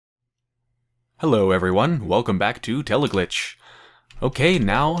Hello everyone, welcome back to Teleglitch. Okay,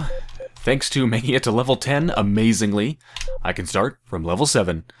 now, thanks to making it to level 10 amazingly, I can start from level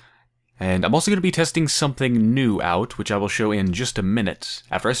 7. And I'm also going to be testing something new out, which I will show in just a minute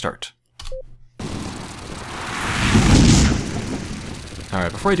after I start.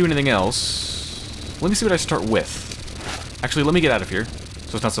 Alright, before I do anything else, let me see what I start with. Actually, let me get out of here,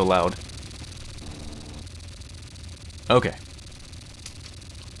 so it's not so loud. Okay.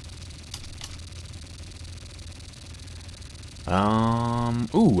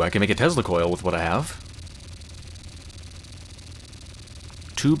 Ooh, I can make a Tesla coil with what I have.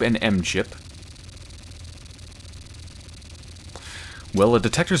 Tube and M chip. Well, a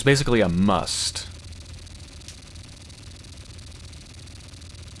detector is basically a must.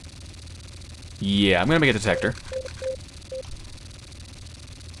 Yeah, I'm gonna make a detector.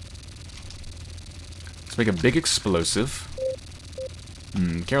 Let's make a big explosive.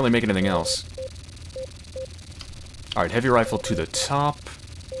 Can't really make anything else. Alright, heavy rifle to the top.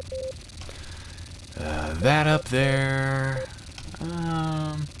 That up there.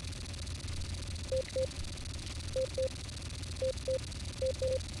 Yeah,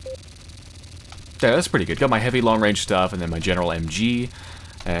 that's pretty good. Got my heavy long-range stuff, and then my general MG,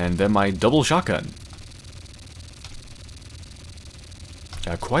 and then my double shotgun.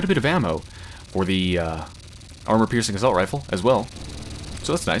 Quite a bit of ammo for the armor-piercing assault rifle as well.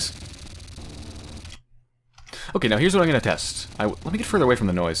 So that's nice. Okay, now here's what I'm going to test. Let me get further away from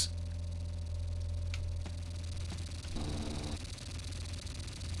the noise.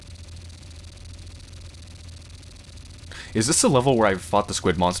 Is this the level where I fought the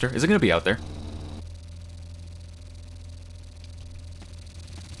squid monster? Is it going to be out there?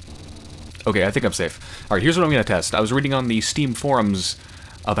 Okay, I think I'm safe. Alright, here's what I'm going to test. I was reading on the Steam forums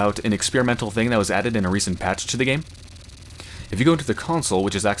about an experimental thing that was added in a recent patch to the game. If you go into the console,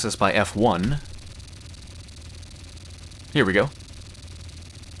 which is accessed by F1... Here we go.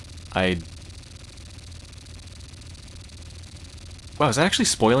 Wow, is that actually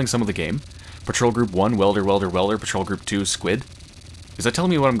spoiling some of the game? Patrol Group 1, Welder, Welder, Welder, Patrol Group 2, Squid? Is that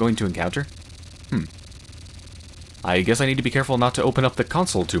telling me what I'm going to encounter? I guess I need to be careful not to open up the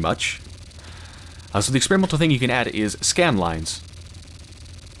console too much. So the experimental thing you can add is scan lines.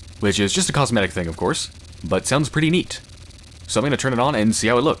 Which is just a cosmetic thing, of course, but sounds pretty neat. So I'm going to turn it on and see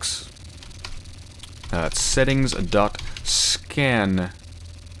how it looks. Settings.scan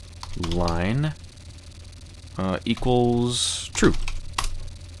line equals true.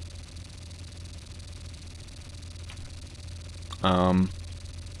 Did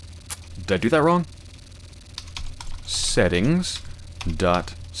I do that wrong?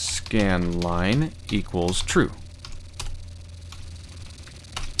 Settings.scan line equals true.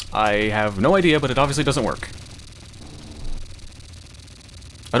 I have no idea, but it obviously doesn't work.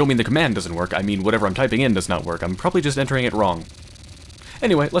 I don't mean the command doesn't work, I mean whatever I'm typing in does not work. I'm probably just entering it wrong.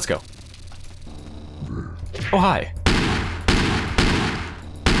 Anyway, let's go. Oh, hi.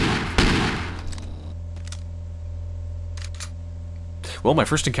 Well, my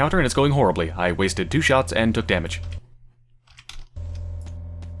first encounter and it's going horribly. I wasted 2 shots and took damage.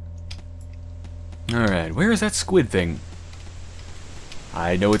 Alright, where is that squid thing?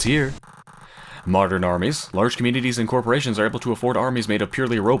 I know it's here. Modern armies. Large communities and corporations are able to afford armies made of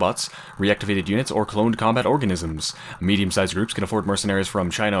purely robots, reactivated units, or cloned combat organisms. Medium-sized groups can afford mercenaries from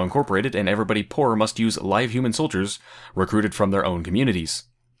China Incorporated, and everybody poor must use live human soldiers recruited from their own communities.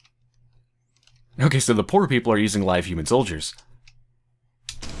 Okay, so the poor people are using live human soldiers.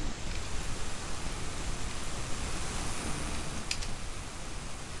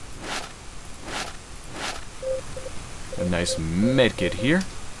 A nice medkit here.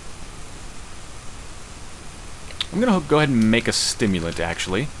 I'm gonna go ahead and make a stimulant,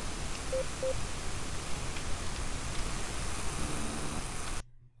 actually.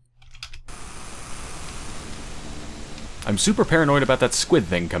 I'm super paranoid about that squid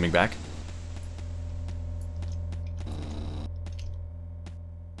thing coming back.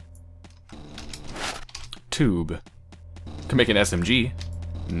 Tube. Can make an SMG.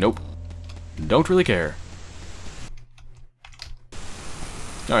 Nope. Don't really care.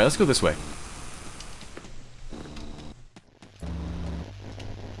 Alright, let's go this way.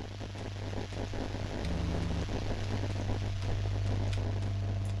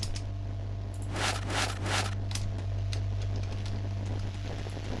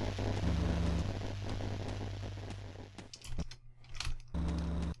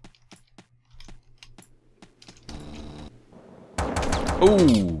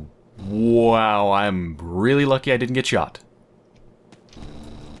 Oh, wow, I'm really lucky I didn't get shot.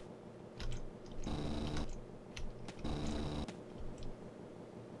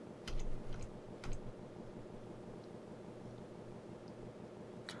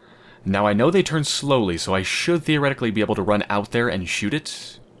 Now, I know they turn slowly, so I should theoretically be able to run out there and shoot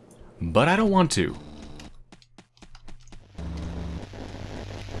it, but I don't want to.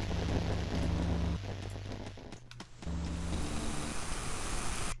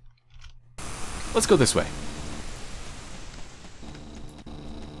 Let's go this way.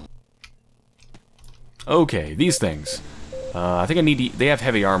 Okay, these things. I think I need... They have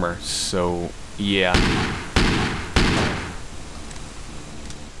heavy armor, so... yeah.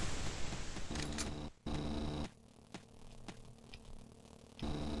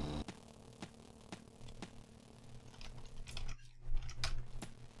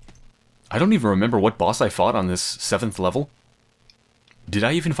 I don't even remember what boss I fought on this 7th level. Did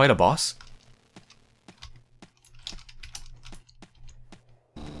I even fight a boss?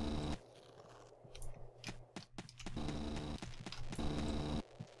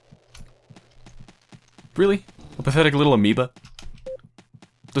 Really? A pathetic little amoeba?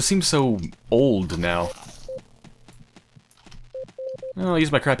 Those seem so old now. I'll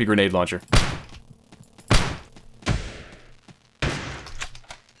use my crappy grenade launcher.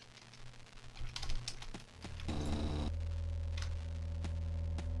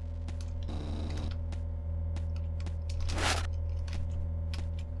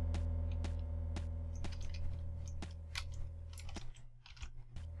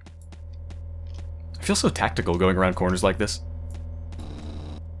 I feel so tactical going around corners like this.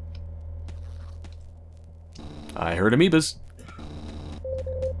 I heard amoebas.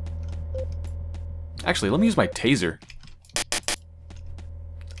 Actually, let me use my taser.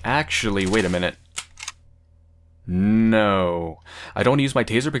 Actually, wait a minute. No. I don't use my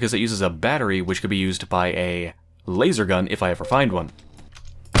taser because it uses a battery which could be used by a laser gun if I ever find one.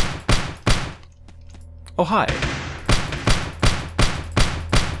 Oh, hi.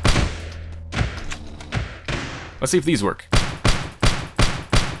 Let's see if these work.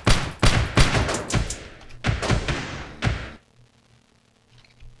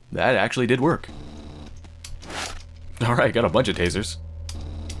 That actually did work. Alright, got a bunch of tasers.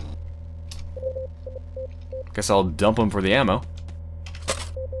 Guess I'll dump them for the ammo.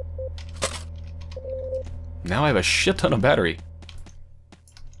 Now I have a shit ton of battery.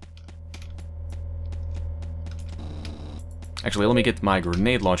 Actually, let me get my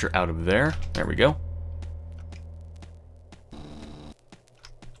grenade launcher out of there. There we go.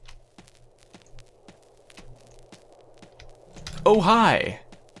 Oh, hi!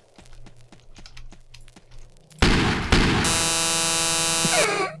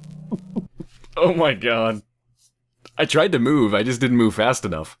 Oh my god. I tried to move, I just didn't move fast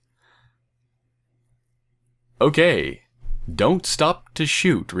enough. Okay. Don't stop to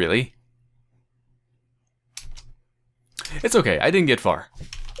shoot, really. It's okay, I didn't get far.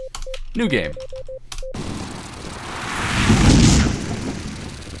 New game.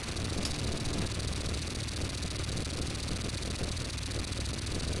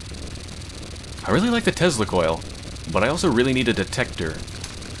 I really like the Tesla coil, but I also really need a detector.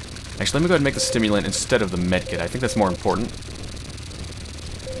 Actually, let me go ahead and make the stimulant instead of the medkit. I think that's more important.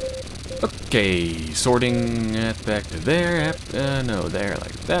 Okay, sorting it back to there. No, there,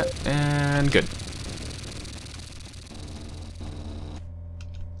 like that, and good.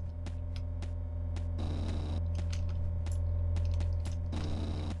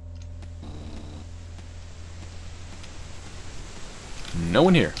 No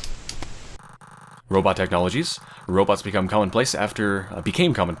one here. Robot technologies. Robots became commonplace after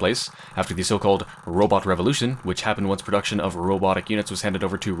the so-called robot revolution, which happened once production of robotic units was handed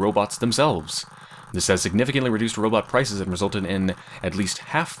over to robots themselves. This has significantly reduced robot prices and resulted in at least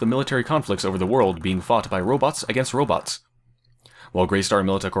half the military conflicts over the world being fought by robots against robots. While Greystar and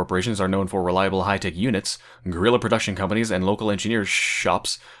Militech corporations are known for reliable high-tech units, guerrilla production companies and local engineer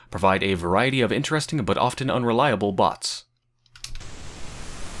shops provide a variety of interesting but often unreliable bots.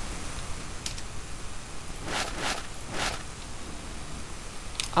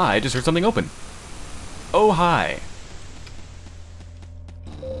 I just heard something open. Oh, hi.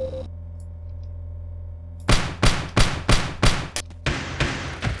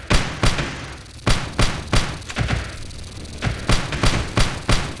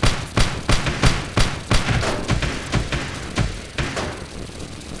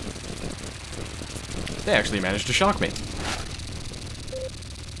 They actually managed to shock me.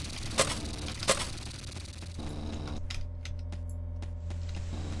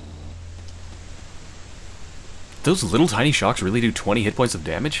 Those little tiny shocks really do 20 hit points of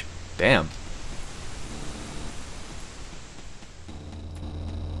damage? Damn.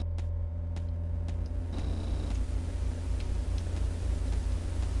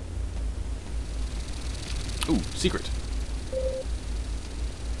 Ooh, secret.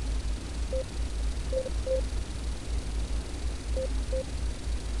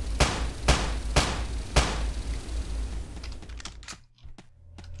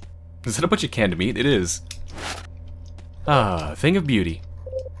 Is that a bunch of canned meat? It is. Ah, thing of beauty.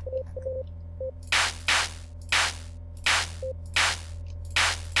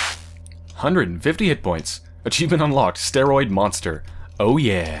 $150 hit points. Achievement unlocked. Steroid monster. Oh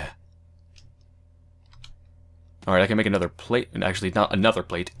yeah. Alright, I can make another plate. Actually, not another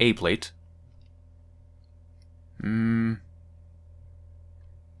plate. A plate. Drum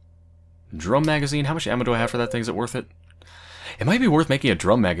magazine. How much ammo do I have for that thing? Is it worth it? It might be worth making a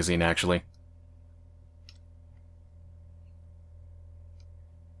drum magazine, actually.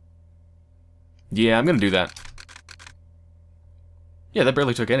 Yeah, I'm gonna do that. Yeah, that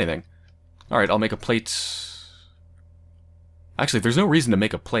barely took anything. Alright, I'll make a plate. Actually, there's no reason to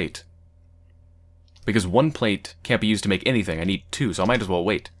make a plate. Because one plate can't be used to make anything. I need two, so I might as well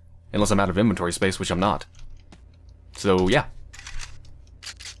wait. Unless I'm out of inventory space, which I'm not. So, yeah.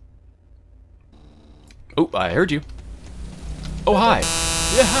 Oh, I heard you. Oh, hi.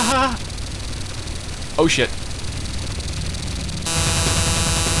 Yeah. Oh, shit.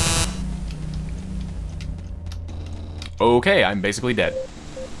 Okay, I'm basically dead.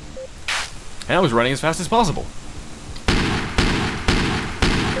 And I was running as fast as possible.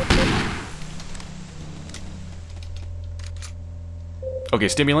 Okay,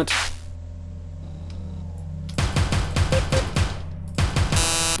 stimulant.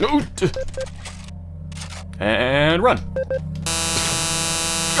 And run.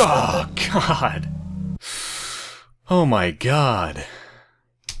 Oh, God. Oh, my God.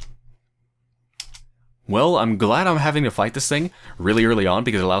 Well, I'm glad I'm having to fight this thing really early on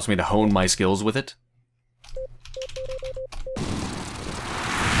because it allows me to hone my skills with it.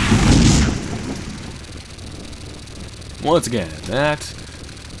 Once again, that.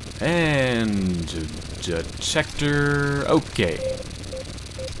 And detector. Okay.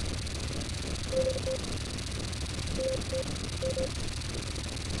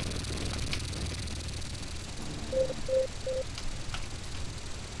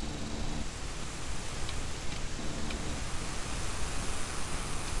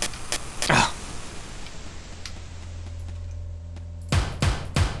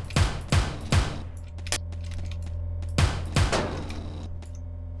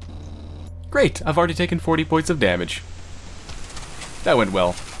 Great, I've already taken 40 points of damage. That went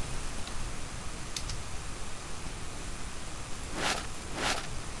well.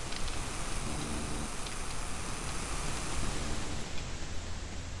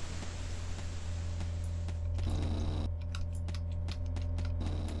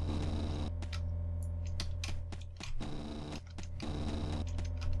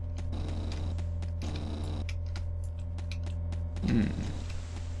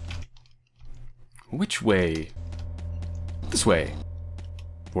 Which way? This way.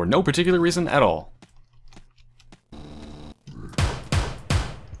 For no particular reason at all.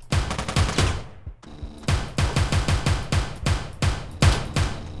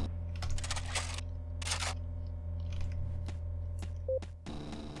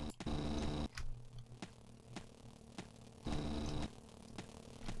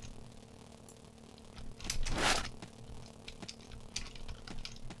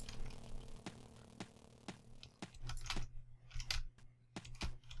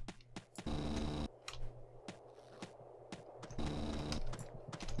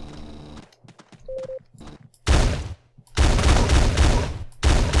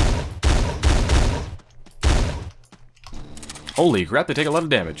 Holy crap, they take a lot of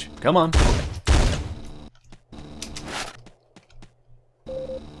damage. Come on. Just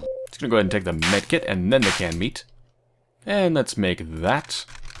gonna go ahead and take the medkit and then the canned meat. And let's make that.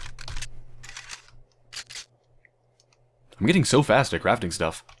 I'm getting so fast at crafting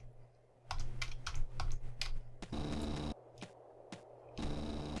stuff.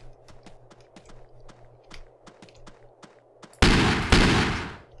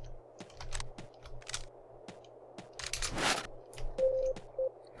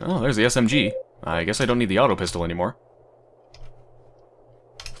 Oh, there's the SMG. I guess I don't need the auto pistol anymore.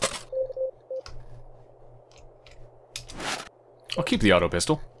 I'll keep the auto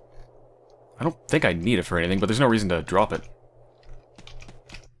pistol. I don't think I need it for anything, but there's no reason to drop it.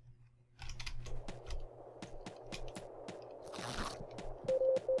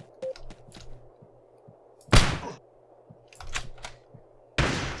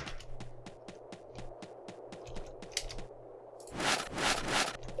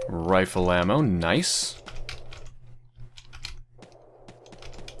 Rifle ammo, nice.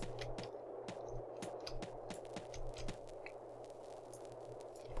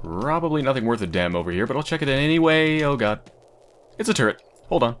 Probably nothing worth a damn over here, but I'll check it in anyway. Oh god. It's a turret.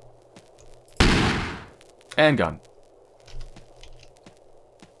 Hold on. And gone.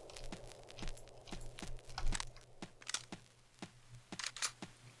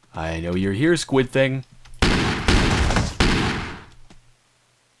 I know you're here, squid thing.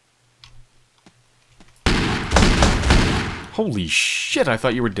 Holy shit, I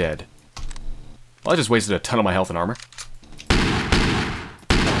thought you were dead. Well, I just wasted a ton of my health and armor.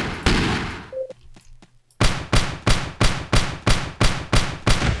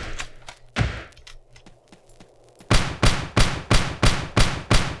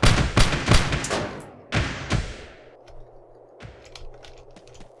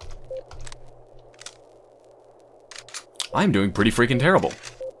 I'm doing pretty freaking terrible.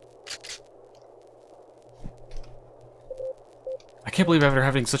 I can't believe after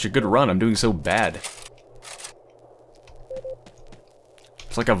having such a good run, I'm doing so bad.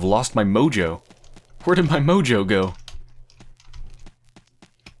 It's like I've lost my mojo. Where did my mojo go?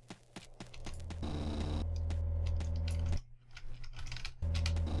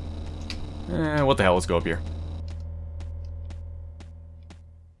 What the hell, let's go up here.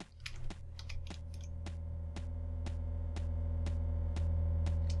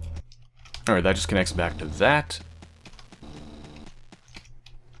 Alright, that just connects back to that.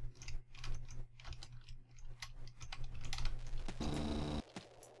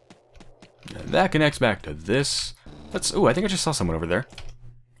 And that connects back to this. That's... Ooh, I think I just saw someone over there.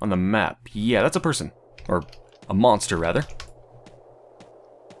 On the map. Yeah, that's a person. Or a monster, rather.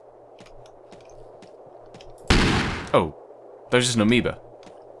 Oh. There's just an amoeba.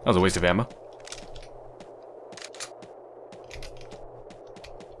 That was a waste of ammo.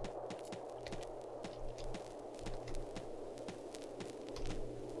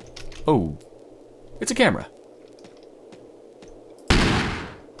 Oh, it's a camera.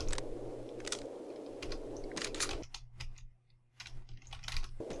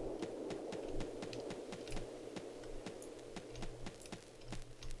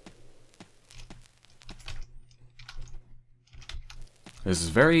 This is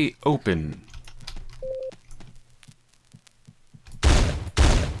very open.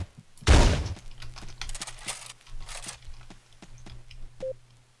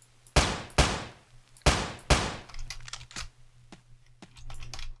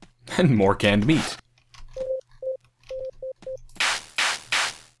 And more canned meat.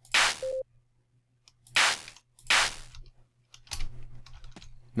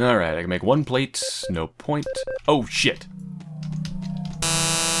 Alright, I can make one plate, no point. Oh, shit.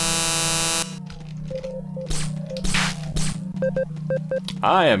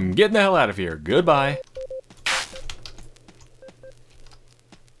 I am getting the hell out of here. Goodbye.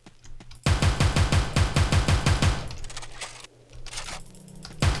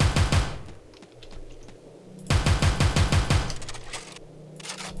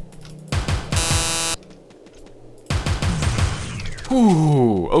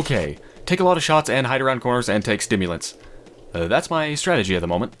 Ooh, okay. Take a lot of shots and hide around corners and take stimulants. That's my strategy at the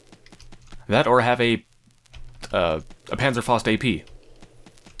moment. That or have a Panzerfaust AP.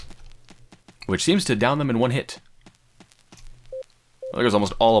 Which seems to down them in one hit. Well, there goes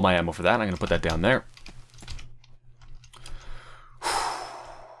almost all of my ammo for that. I'm going to put that down there.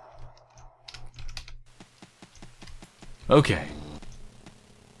 Okay.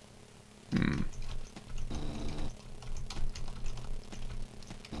 I'm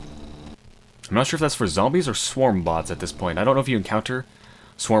not sure if that's for zombies or swarm bots at this point. I don't know if you encounter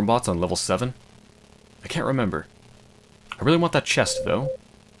swarm bots on level 7. I can't remember. I really want that chest, though.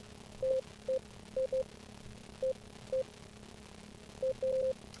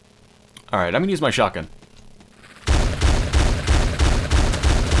 Alright, I'm gonna use my shotgun.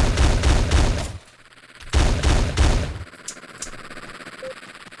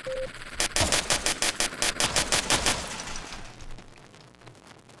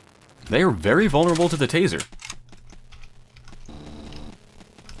 They are very vulnerable to the taser.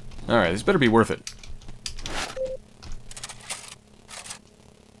 Alright, this better be worth it.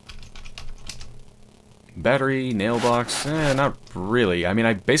 Battery, nail box, not really. I mean,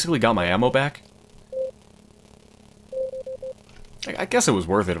 I basically got my ammo back. I guess it was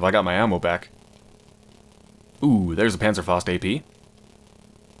worth it if I got my ammo back. Ooh, there's a Panzerfaust AP.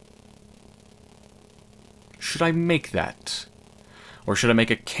 Should I make that? Or should I make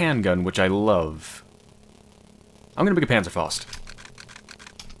a can gun, which I love? I'm gonna make a Panzerfaust.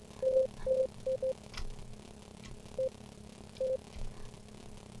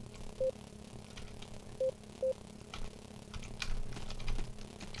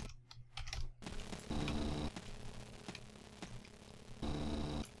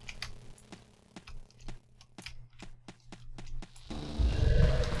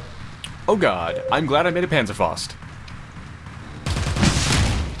 Oh god, I'm glad I made a Panzerfaust.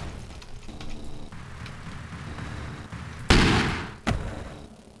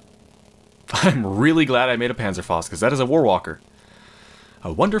 I'm really glad I made a Panzerfaust, because that is a Warwalker.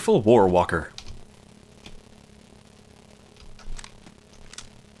 A wonderful Warwalker.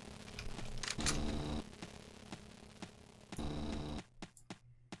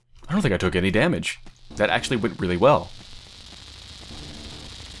 I don't think I took any damage. That actually went really well.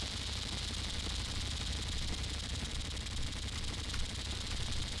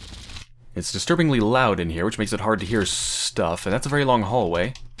 It's disturbingly loud in here, which makes it hard to hear stuff, and that's a very long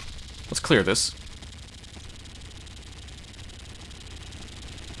hallway. Let's clear this.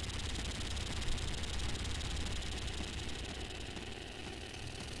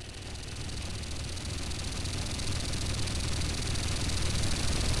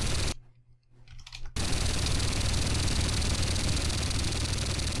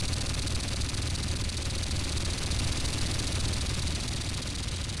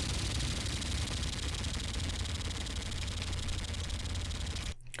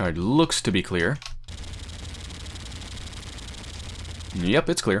 Alright, looks to be clear. Yep,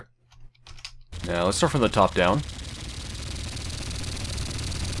 it's clear. Now, let's start from the top down.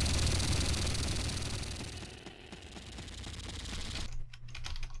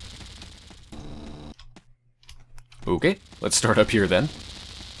 Okay, let's start up here then.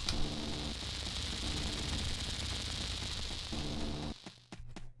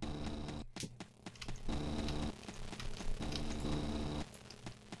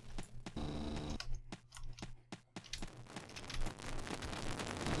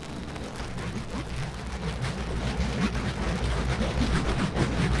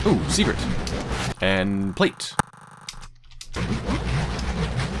 Ooh, secret. And plate.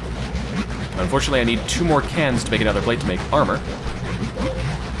 Unfortunately, I need 2 more cans to make another plate to make armor.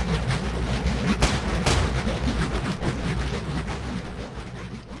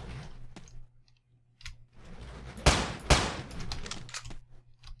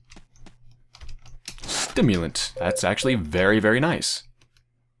 Stimulant. That's actually very, very nice.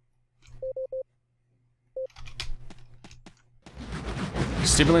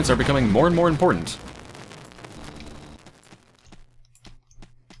 Stimulants are becoming more and more important.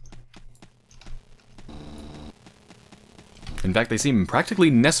 In fact, they seem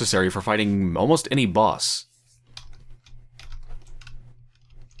practically necessary for fighting almost any boss.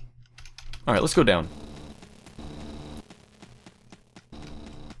 Alright, let's go down.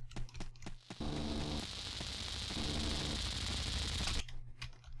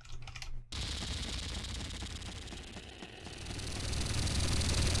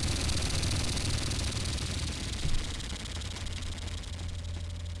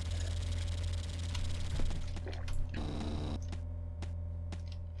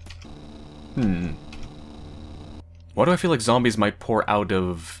 Why do I feel like zombies might pour out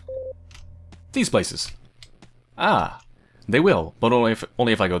of these places? Ah, they will, but only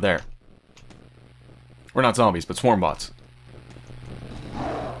if I go there. Or not zombies, but swarm bots.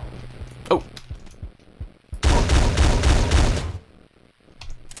 Oh.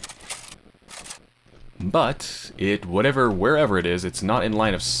 But wherever it is, it's not in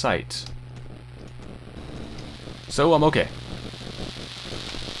line of sight. So I'm okay.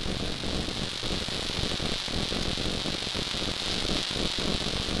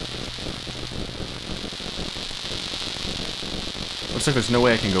 Looks like there's no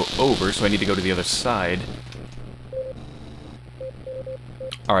way I can go over, so I need to go to the other side.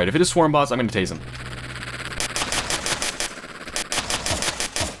 Alright, if it is swarm bots, I'm going to tase them.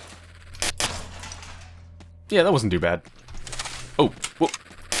 Yeah, that wasn't too bad. Oh, whoa.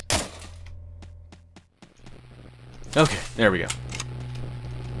 Okay, there we go.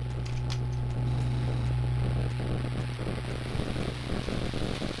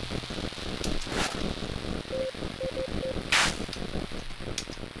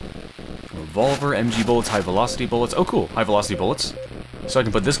 Revolver, MG bullets, high velocity bullets. Oh cool, high velocity bullets. So I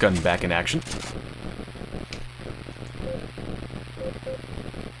can put this gun back in action.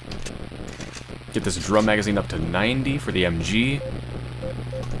 Get this drum magazine up to 90 for the MG.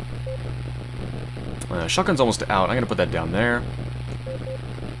 Shotgun's almost out. I'm gonna put that down there.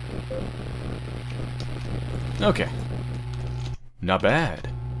 Okay. Not bad.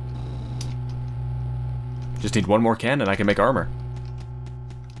 Just need 1 more can and I can make armor.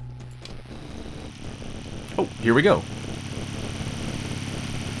 Oh, here we go.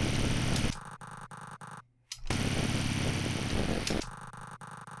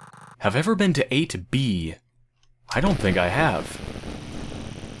 Have I ever been to 8B? I don't think I have.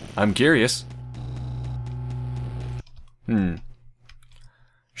 I'm curious.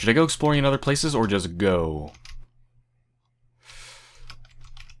 Should I go exploring in other places or just go?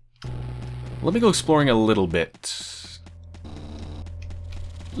 Let me go exploring a little bit.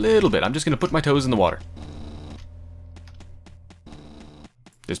 Little bit. I'm just going to put my toes in the water.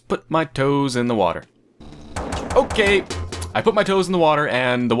 Just put my toes in the water. Okay. I put my toes in the water,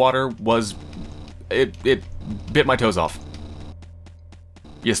 and the water was... It bit my toes off.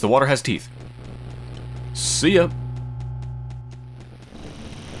 Yes, the water has teeth. See ya.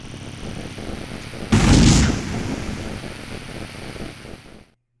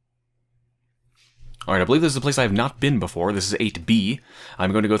 Alright, I believe this is a place I have not been before. This is 8B.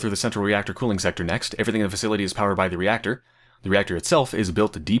 I'm going to go through the central reactor cooling sector next. Everything in the facility is powered by the reactor. The reactor itself is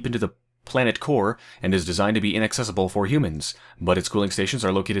built deep into the planet core and is designed to be inaccessible for humans, but its cooling stations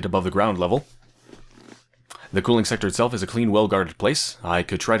are located above the ground level. The cooling sector itself is a clean, well-guarded place. I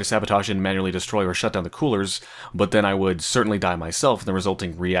could try to sabotage and manually destroy or shut down the coolers, but then I would certainly die myself in the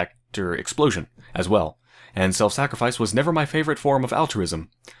resulting reactor explosion as well. And self-sacrifice was never my favorite form of altruism.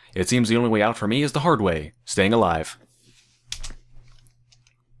 It seems the only way out for me is the hard way, staying alive.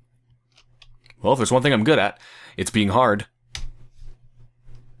 Well, if there's one thing I'm good at, it's being hard.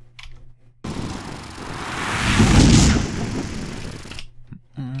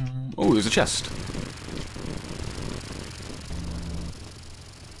 Oh, there's a chest.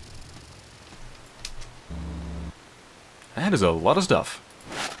 That is a lot of stuff.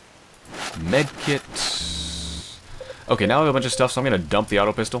 Medkit. Okay, now I have a bunch of stuff, so I'm going to dump the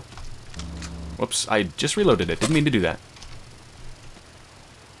auto pistol. Whoops, I just reloaded it. Didn't mean to do that.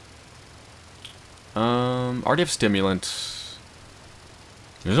 Already have stimulant.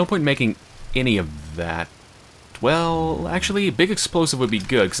 There's no point in making any of that. Well, actually, a big explosive would be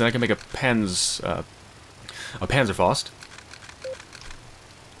good, because then I can make a Panzerfaust.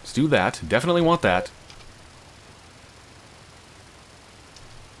 Let's do that. Definitely want that.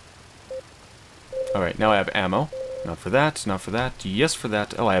 Alright, now I have ammo. Not for that, not for that, yes for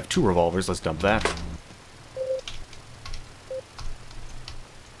that. Oh, I have 2 revolvers, let's dump that.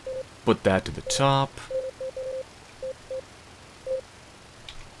 Put that to the top.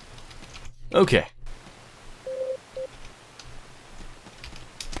 Okay.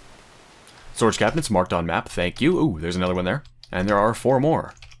 Storage cabinets marked on map, thank you. Ooh, there's another one there. And there are 4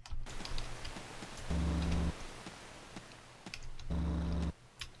 more.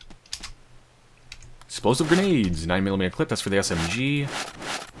 Explosive grenades, 9mm clip, that's for the SMG.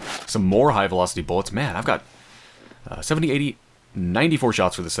 Some more high-velocity bullets. Man, I've got 70, 80, 94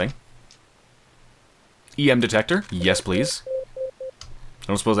 shots for this thing. EM detector, yes please. I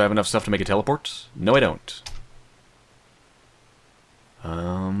don't suppose I have enough stuff to make a teleport? No, I don't.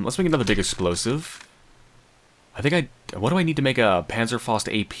 Let's make another big explosive. I think what do I need to make a Panzerfaust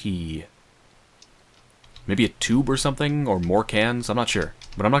AP? Maybe a tube or something, or more cans? I'm not sure.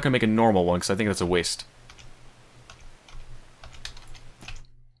 But I'm not going to make a normal one, because I think that's a waste.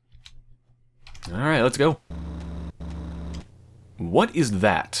 Alright, let's go. What is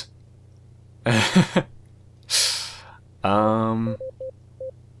that? I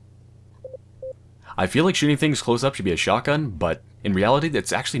feel like shooting things close up should be a shotgun, but in reality,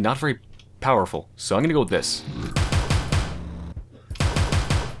 it's actually not very powerful. So I'm going to go with this.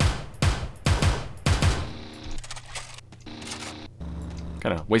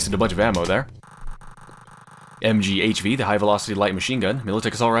 Kind of wasted a bunch of ammo there. MGHV, the high-velocity light machine gun.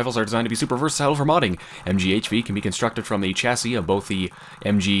 Militech assault rifles are designed to be super versatile for modding. MGHV can be constructed from the chassis of both the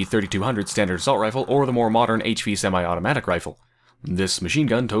MG3200 standard assault rifle or the more modern HV semi-automatic rifle. This machine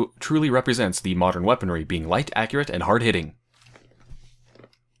gun truly represents the modern weaponry, being light, accurate, and hard-hitting.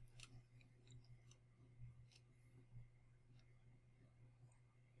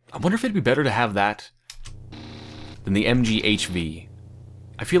 I wonder if it'd be better to have that than the MGHV.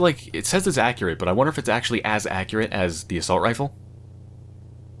 I feel like it says it's accurate, but I wonder if it's actually as accurate as the assault rifle.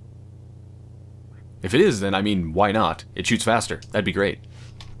 If it is, then, I mean, why not? It shoots faster. That'd be great.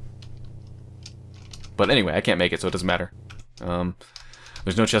 But anyway, I can't make it, so it doesn't matter.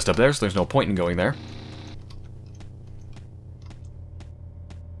 There's no chest up there, so there's no point in going there.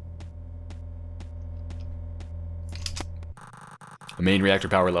 Main reactor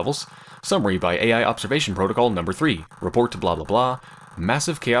power levels. Summary by AI Observation Protocol number 3. Report to blah blah blah.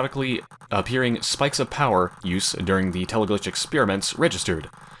 Massive chaotically appearing spikes of power use during the Teleglitch experiments registered.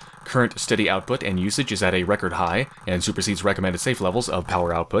 Current steady output and usage is at a record high and supersedes recommended safe levels of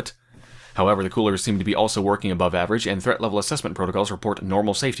power output. However, the coolers seem to be also working above average, and threat level assessment protocols report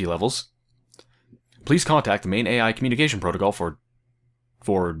normal safety levels. Please contact the main AI communication protocol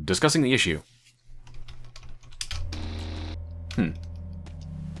for discussing the issue.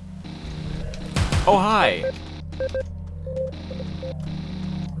 Oh, hi!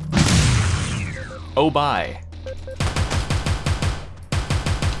 Oh, bye.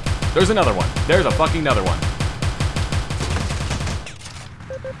 There's another one. There's a fucking another one.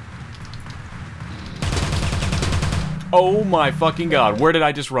 Oh my fucking god, where did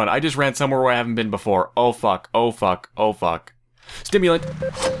I just run? I just ran somewhere where I haven't been before. Oh fuck, oh fuck, oh fuck. Stimulant!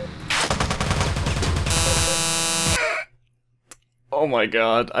 Oh my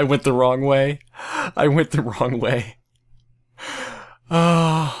god, I went the wrong way. I went the wrong way.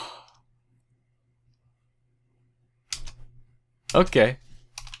 Okay.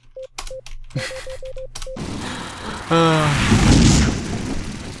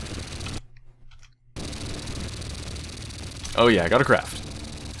 Oh yeah, I got a craft.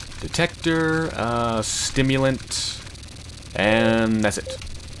 Detector, stimulant, and that's it.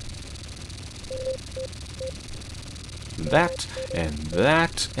 That,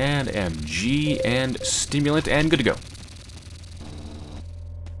 and MG, and stimulant, and good to go.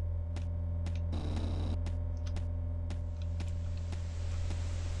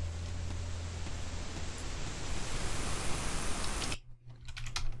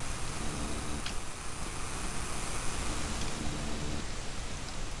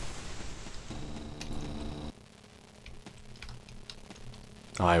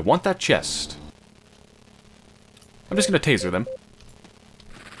 I want that chest. I'm just gonna taser them.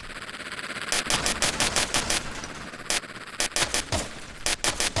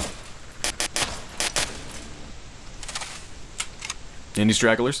 Any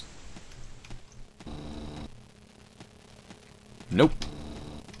stragglers? Nope.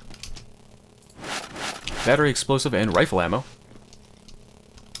 Battery, explosive, and rifle ammo.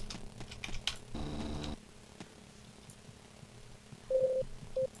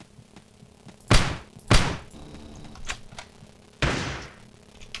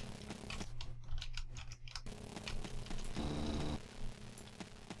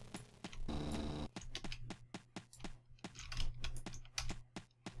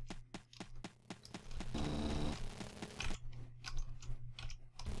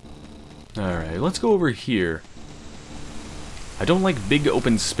 Alright, let's go over here. I don't like big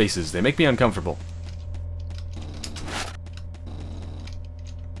open spaces. They make me uncomfortable.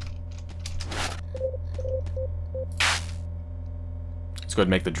 Let's go ahead and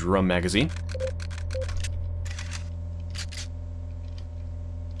make the drum magazine.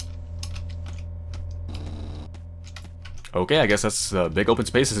 Okay, I guess that's big open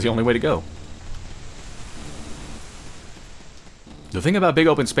space is the only way to go. The thing about big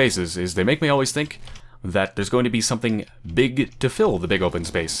open spaces is they make me always think that there's going to be something big to fill the big open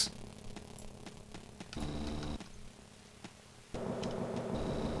space.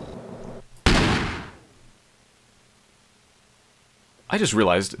 I just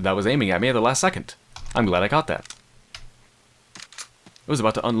realized that was aiming at me at the last second. I'm glad I caught that. It was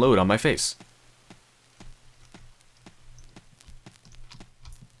about to unload on my face.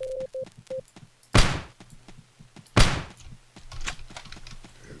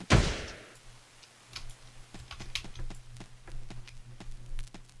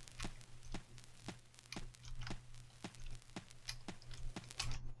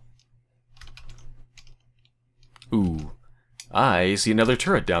 Ooh, I see another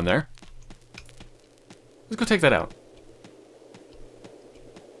turret down there. Let's go take that out.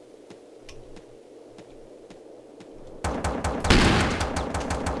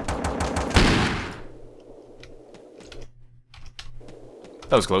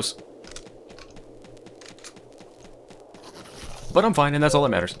 That was close. But I'm fine, and that's all that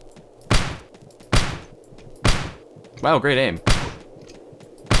matters. Wow, great aim.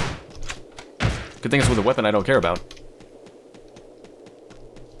 Good thing it's with a weapon I don't care about.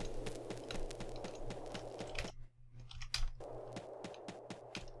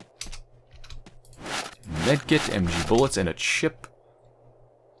 Medkit, MG bullets, and a chip.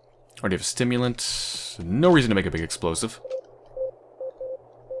 Already have a stimulant. No reason to make a big explosive.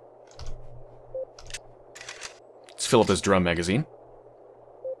 Let's fill up this drum magazine.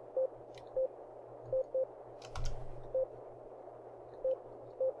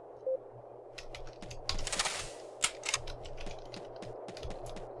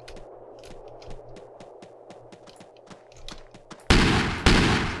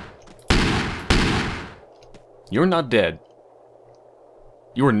 You're not dead.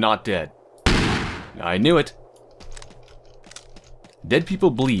 You are not dead. I knew it. Dead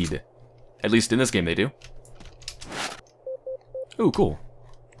people bleed. At least in this game they do. Ooh, cool.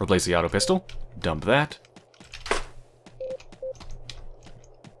 Replace the auto pistol. Dump that.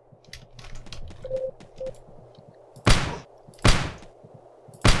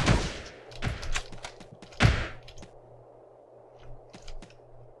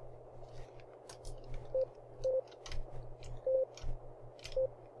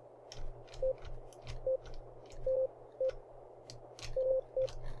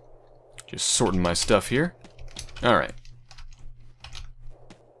 Just sorting my stuff here. Alright.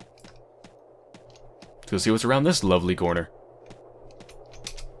 Let's go see what's around this lovely corner.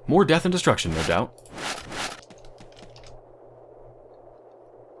 More death and destruction, no doubt.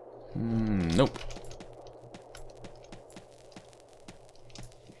 Nope.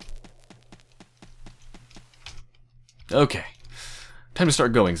 Okay. Time to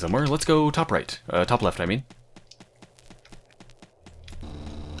start going somewhere. Let's go top right. Top left, I mean.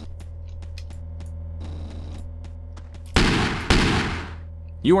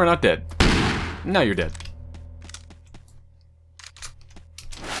 You are not dead. Now you're dead.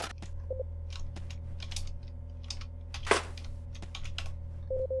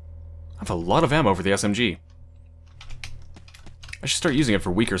 I have a lot of ammo for the SMG. I should start using it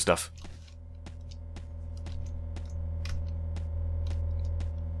for weaker stuff.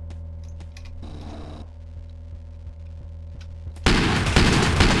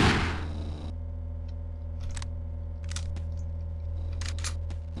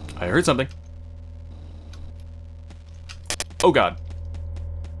 I heard something. Oh god.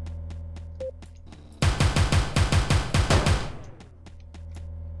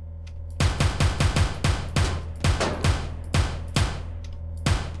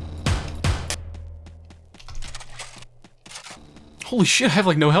 Holy shit, I have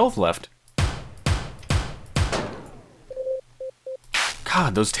like no health left.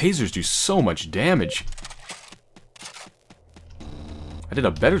 God, those tasers do so much damage. I did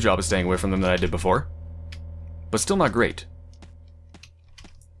a better job of staying away from them than I did before. But still not great.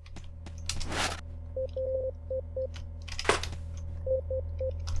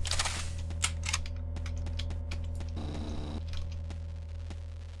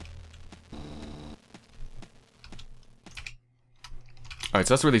 Alright,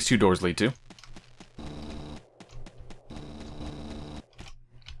 so that's where these two doors lead to.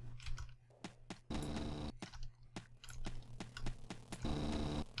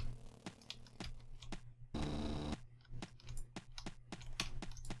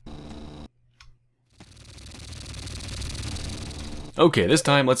 Okay, this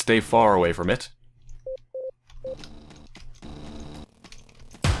time let's stay far away from it.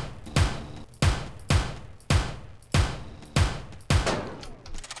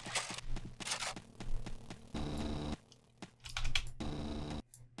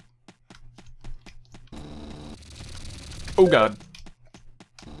 Oh god.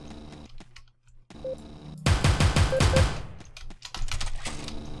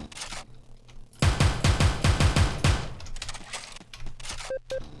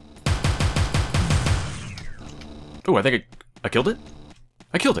 Oh, I think I killed it?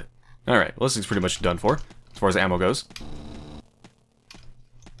 I killed it! Alright, well this thing's pretty much done for, as far as ammo goes.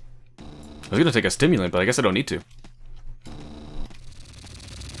 I was gonna take a stimulant, but I guess I don't need to.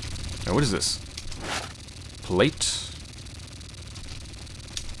 Now, what is this? Plate.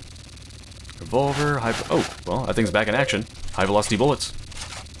 Revolver, oh, well, that thing's back in action. High velocity bullets.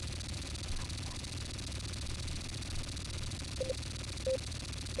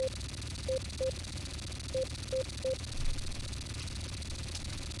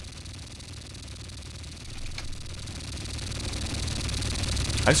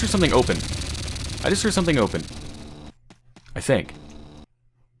 I just heard something open. I just heard something open. I think.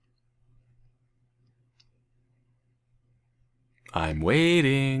 I'm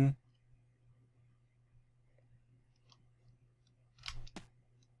waiting.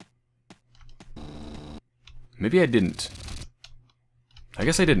 Maybe I didn't. I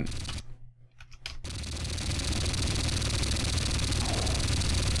guess I didn't.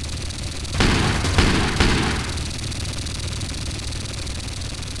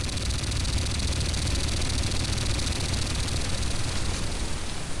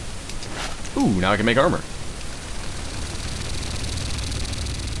 Ooh, now I can make armor.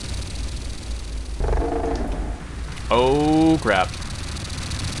 Oh, crap.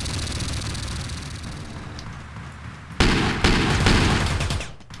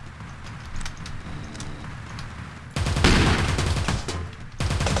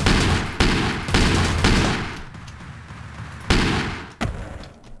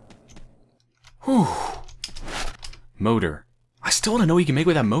 Whew. Motor. I still want to know what you can make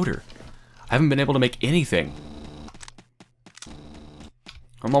with that motor. I haven't been able to make anything.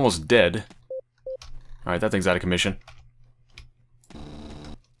 I'm almost dead. Alright, that thing's out of commission.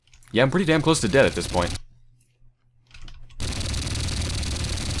 Yeah, I'm pretty damn close to dead at this point.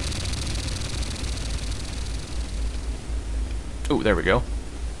 Oh, there we go.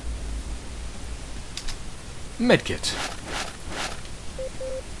 Medkit.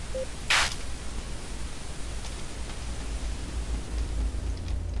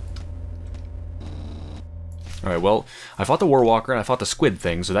 Alright, well, I fought the Warwalker and I fought the squid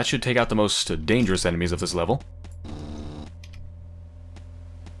thing, so that should take out the most dangerous enemies of this level.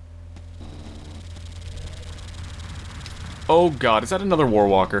 Oh god, is that another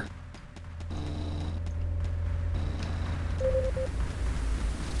Warwalker?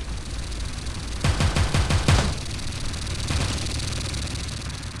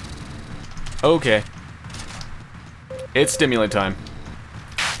 Okay. It's stimulant time.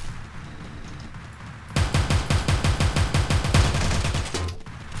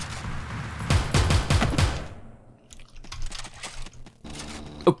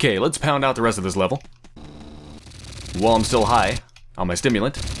 Okay, let's pound out the rest of this level. While I'm still high on my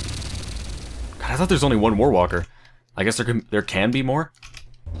stimulant. God, I thought there's only one Warwalker. I guess there can be more?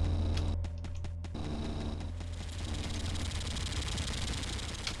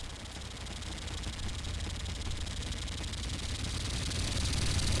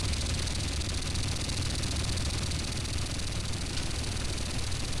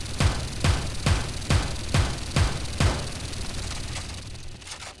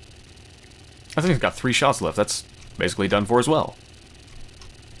 I think it's got 3 shots left. That's basically done for as well.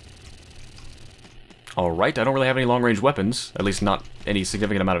 Alright, I don't really have any long-range weapons. At least not any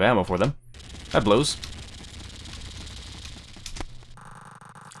significant amount of ammo for them. That blows.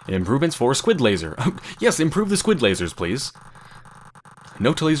 Improvements for squid laser. Yes, improve the squid lasers, please.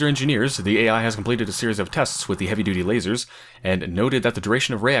 Note to laser engineers, the AI has completed a series of tests with the heavy-duty lasers, and noted that the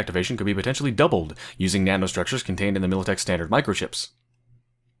duration of ray activation could be potentially doubled using nanostructures contained in the Militech standard microchips.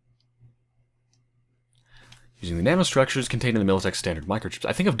 Using the nanostructures contained in the Militech standard microchips.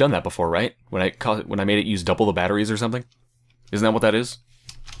 I think I've done that before, right? When I made it use double the batteries or something? Isn't that what that is?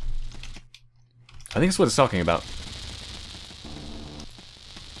 I think that's what it's talking about.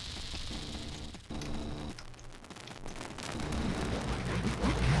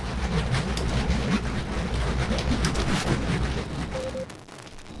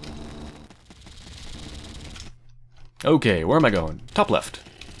 Okay, where am I going? Top left.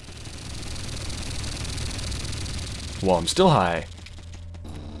 While I'm still high.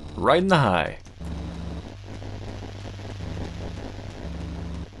 Right in the high.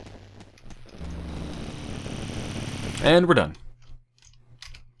 And we're done.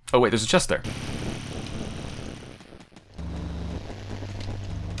 Oh wait, there's a chest there.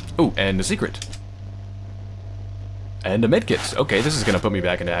 Oh, and a secret. And a medkit. Okay, this is gonna put me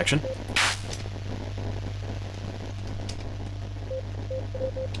back into action.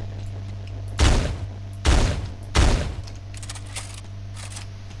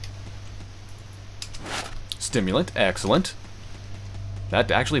 Stimulant, excellent.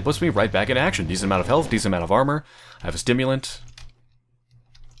 That actually puts me right back into action. Decent amount of health, decent amount of armor. I have a stimulant.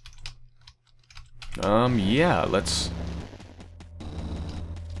 Yeah, let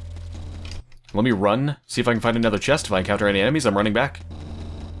me run, see if I can find another chest. If I encounter any enemies, I'm running back.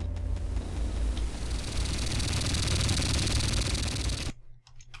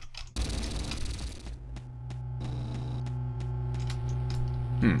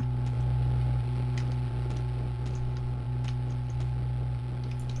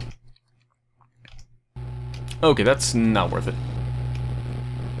 Okay, that's not worth it.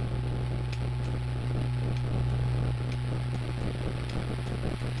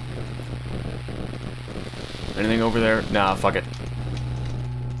 Anything over there? Nah, fuck it.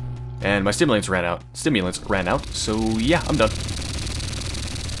 And my stimulants ran out. So yeah, I'm done.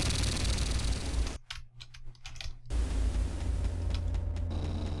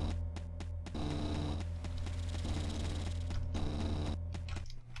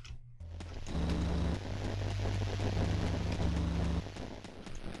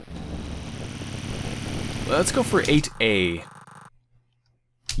 Let's go for 8A.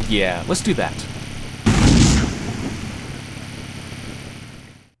 Yeah, let's do that.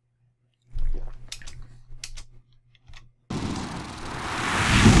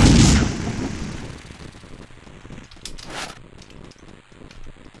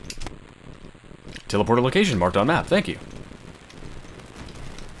 Teleporter location marked on map, thank you.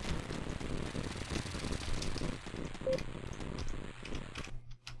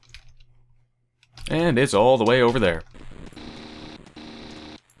 And it's all the way over there.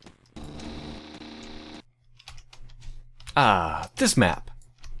 Ah, this map.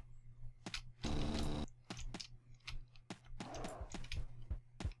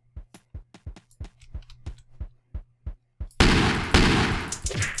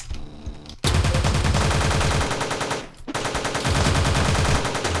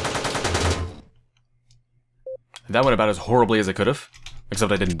 That went about as horribly as it could have,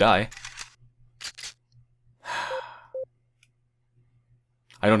 except I didn't die.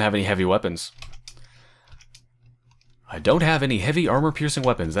 I don't have any heavy weapons. I don't have any heavy armor-piercing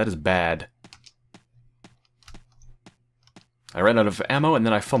weapons. That is bad. I ran out of ammo and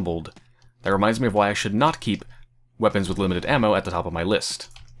then I fumbled. That reminds me of why I should not keep weapons with limited ammo at the top of my list.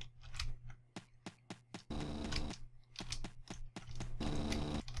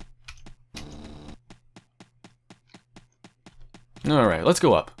 Alright, let's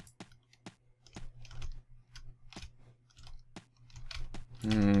go up.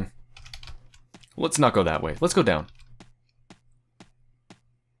 Let's not go that way. Let's go down.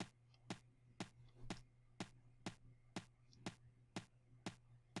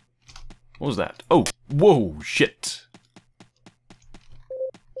 What was that? Oh, whoa, shit.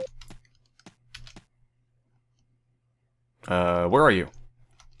 Where are you?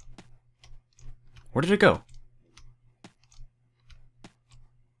 Where did it go?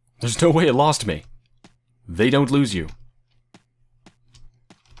 There's no way it lost me. They don't lose you.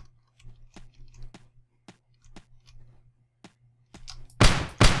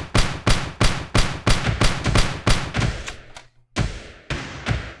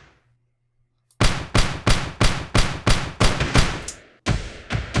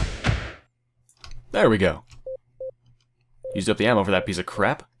 There we go. Used up the ammo for that piece of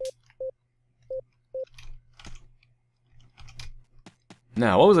crap.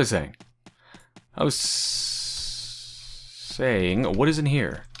 Now, what was I saying? I was saying, what is in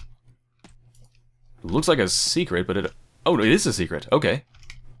here? It looks like a secret, but it... Oh, it is a secret. Okay.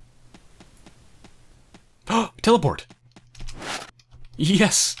 Teleport!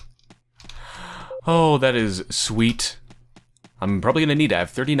 Yes! Oh, that is sweet. I'm probably gonna need to have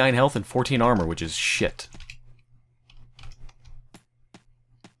 39 health and 14 armor, which is shit.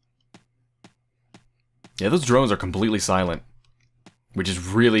 Yeah, those drones are completely silent, which is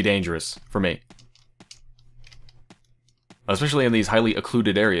really dangerous for me. Especially in these highly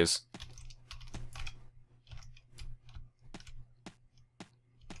occluded areas.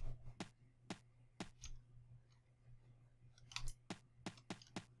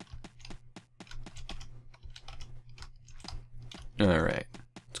 Alright,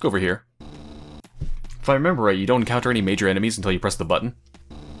 let's go over here. If I remember right, you don't encounter any major enemies until you press the button.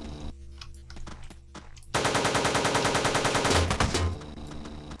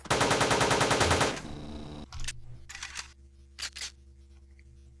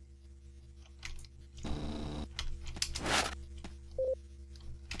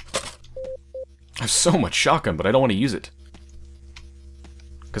 I have so much shotgun, but I don't want to use it.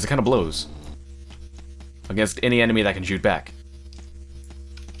 Because it kind of blows. Against any enemy that can shoot back.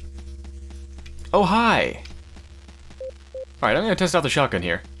 Oh, hi! Alright, I'm going to test out the shotgun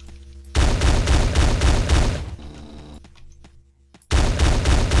here.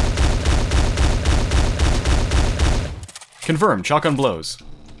 Confirmed, shotgun blows.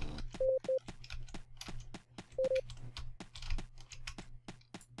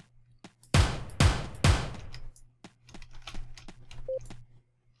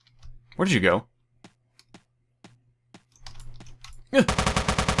 Where did you go?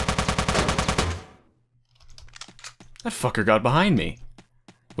 That fucker got behind me.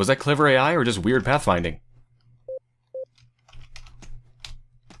 Was that clever AI or just weird pathfinding?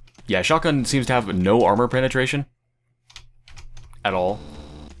 Yeah, shotgun seems to have no armor penetration. At all.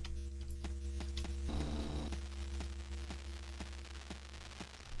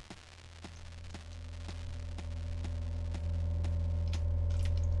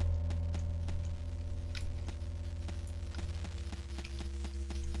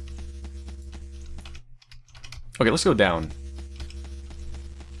 Okay, let's go down.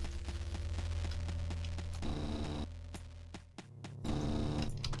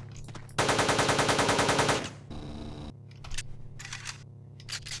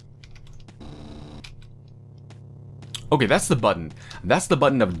 Okay, that's the button. That's the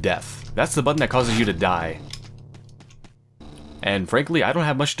button of death. That's the button that causes you to die. And frankly, I don't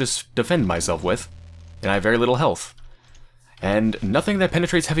have much to defend myself with. And I have very little health. And nothing that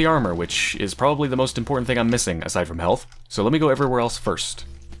penetrates heavy armor, which is probably the most important thing I'm missing, aside from health. So let me go everywhere else first.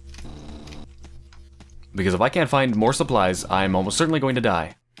 Because if I can't find more supplies, I'm almost certainly going to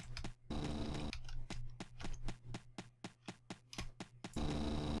die.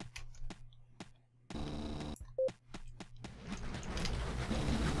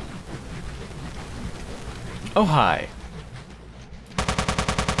 Oh, hi.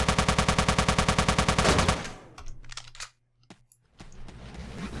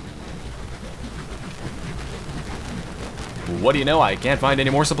 What do you know? I can't find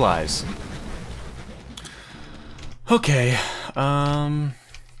any more supplies. Okay, I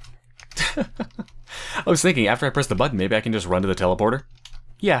was thinking, after I press the button, maybe I can just run to the teleporter?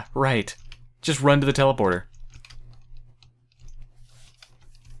 Yeah, right. Just run to the teleporter.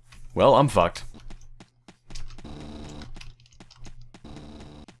 Well, I'm fucked.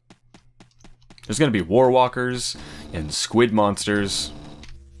 There's gonna be war walkers and squid monsters.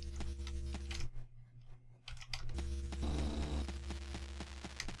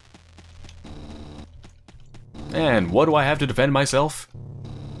 And what do I have to defend myself?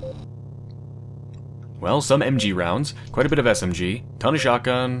 Well, some MG rounds, quite a bit of SMG, ton of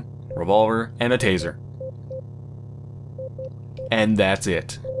shotgun, revolver, and a taser. And that's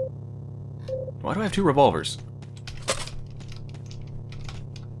it. Why do I have 2 revolvers?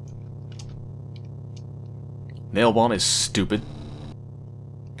 Nail bomb is stupid.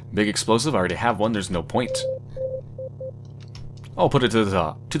 Big explosive, I already have one, there's no point. I'll put it to the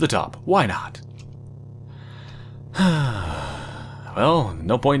top. To the top. Why not? Well,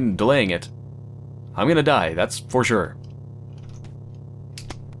 no point in delaying it. I'm gonna die, that's for sure.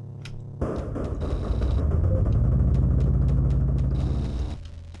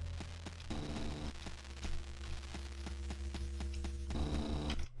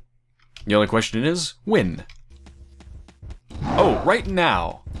 The only question is, when? Oh, right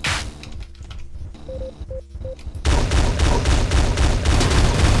now!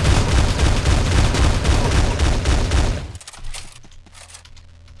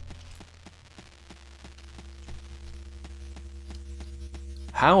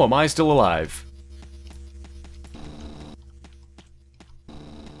 How am I still alive?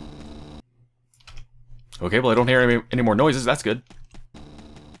 Okay, well I don't hear any more noises, that's good.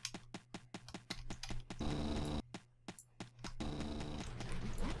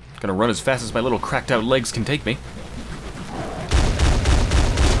 Gonna run as fast as my little cracked out legs can take me.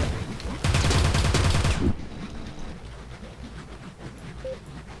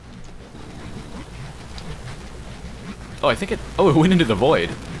 Oh, I think it... Oh, it went into the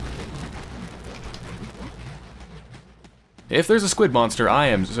void. If there's a squid monster, I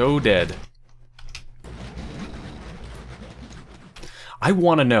am so dead. I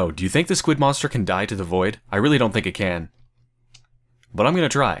want to know, do you think the squid monster can die to the void? I really don't think it can. But I'm gonna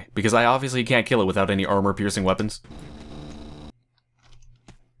try, because I obviously can't kill it without any armor-piercing weapons.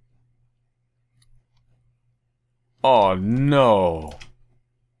 Oh, no.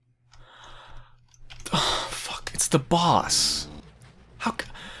 Oh, fuck, it's the boss. How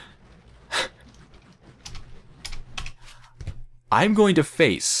I'm going to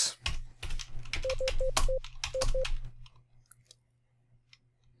face...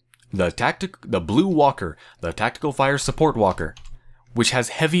 the blue walker, the tactical fire support walker, which has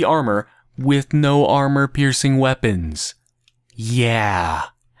heavy armor with no armor-piercing weapons. Yeah,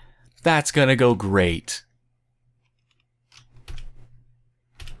 that's gonna go great.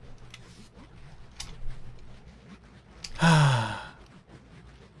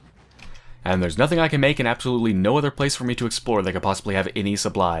 And there's nothing I can make and absolutely no other place for me to explore that could possibly have any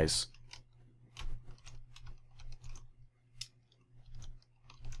supplies.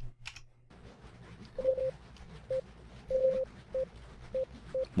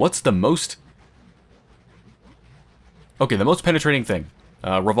 What's the most... Okay, the most penetrating thing.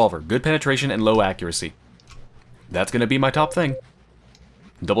 Revolver. Good penetration and low accuracy. That's gonna be my top thing.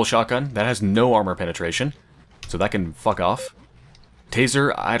 Double shotgun. That has no armor penetration, so that can fuck off.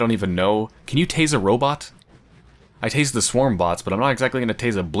 Taser, I don't even know. Can you tase a robot? I tase the swarm bots, but I'm not exactly gonna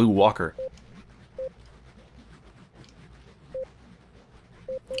tase a blue walker.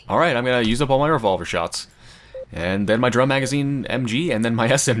 Alright, I'm gonna use up all my revolver shots. And then my drum magazine MG, and then my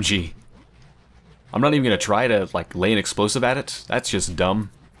SMG. I'm not even gonna try to, like, lay an explosive at it. That's just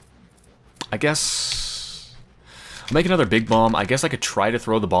dumb. I guess... I'll make another big bomb. I guess I could try to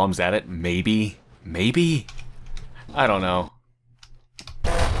throw the bombs at it. Maybe? Maybe? I don't know.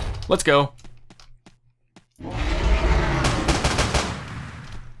 Let's go.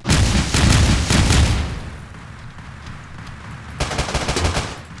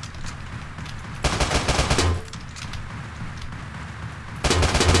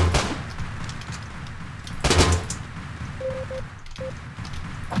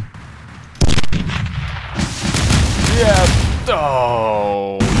 Yeah.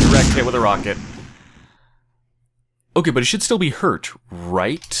 Oh, direct hit with a rocket. Okay, but it should still be hurt,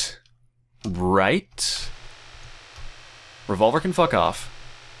 right? Right? Revolver can fuck off.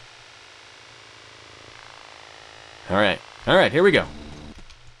 Alright. Alright, here we go.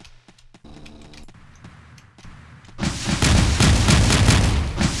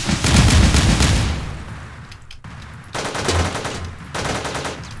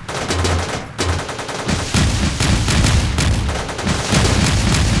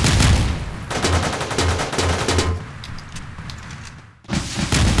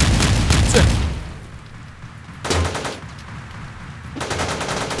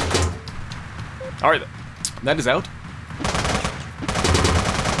 that is out.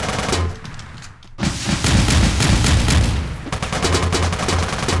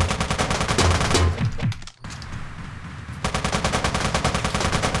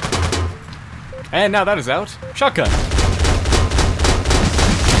 And now that is out. Shotgun.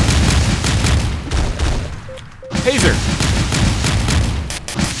 Taser.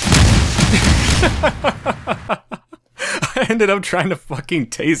 I ended up trying to fucking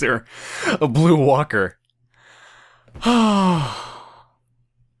taser a blue walker. At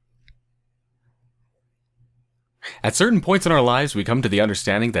certain points in our lives, we come to the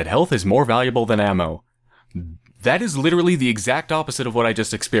understanding that health is more valuable than ammo. That is literally the exact opposite of what I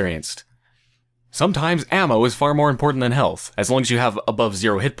just experienced. Sometimes ammo is far more important than health, as long as you have above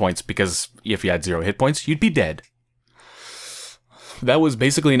 0 hit points, because if you had 0 hit points, you'd be dead. That was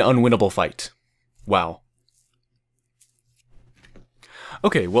basically an unwinnable fight. Wow.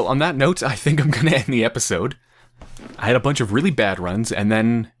 Okay, well, on that note, I think I'm gonna end the episode. I had a bunch of really bad runs, and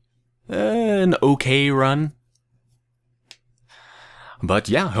then an okay run. But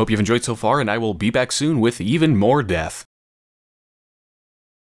yeah, I hope you've enjoyed so far, and I will be back soon with even more death.